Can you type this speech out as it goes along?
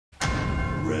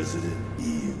Resident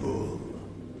Evil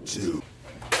 2.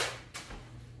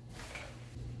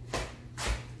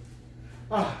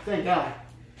 Oh, thank God.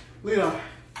 Leon.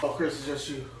 Oh, Chris, it's just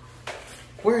you.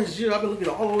 Where is you? I've been looking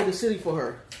all over the city for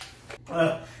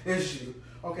her. It's you.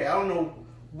 Okay, I don't know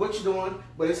what you're doing,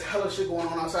 but it's hella shit going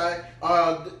on outside.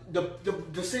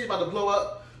 The city about to blow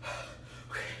up.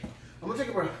 Okay, I'm gonna take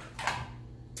a breath.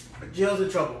 Jill's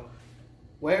in trouble.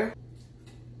 Where?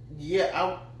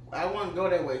 Yeah, I want to go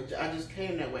that way. I just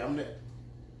came that way. I'm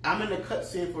in the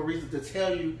cutscene for a reason to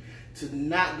tell you to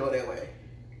not go that way.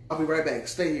 I'll be right back.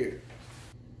 Stay here.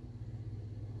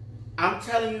 I'm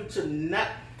telling you to not.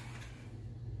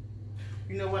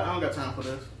 You know what? I don't got time for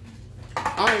this.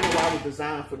 I don't even know why I was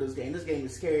designed for this game. This game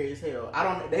is scary as hell.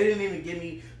 They didn't even give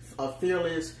me a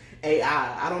fearless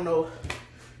AI. I don't know.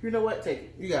 You know what? Take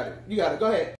it. You got it. You got it. Go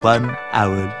ahead. 1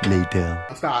 hour later.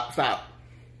 Stop.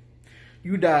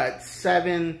 You died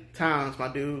 7 times, my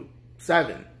dude.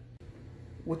 7.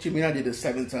 What you mean I did this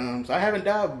 7 times? I haven't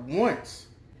died once.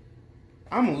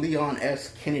 I'm Leon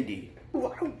S. Kennedy.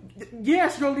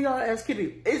 Yes, you're Leon S.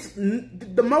 Kennedy.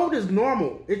 The mode is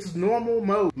normal. It's normal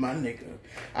mode, my nigga.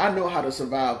 I know how to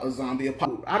survive a zombie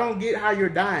apocalypse. I don't get how you're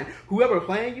dying. Whoever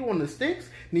playing you on the sticks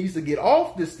needs to get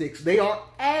off the sticks. They are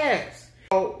ass.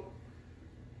 Oh,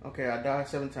 okay, I died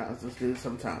 7 times. Let's do this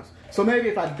 7 times. So maybe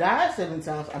if I died 7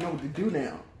 times, I know what to do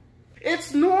now.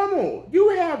 It's normal. You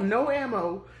have no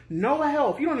ammo, no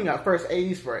health. You don't even got first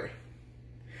aid spray.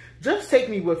 Just take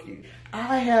me with you.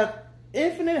 I have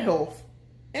infinite health,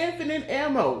 infinite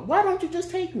ammo. Why don't you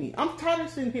just take me? I'm tired of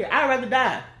sitting here. I'd rather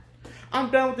die. I'm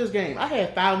done with this game. I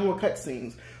had 5 more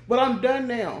cutscenes, but I'm done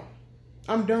now.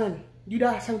 I'm done. You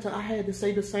died 7 times. I had to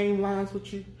say the same lines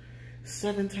with you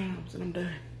 7 times, and I'm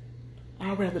done.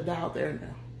 I'd rather die out there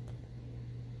now.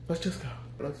 Let's just go.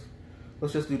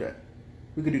 Let's just do that.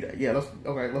 We can do that. Yeah. Let's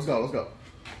go.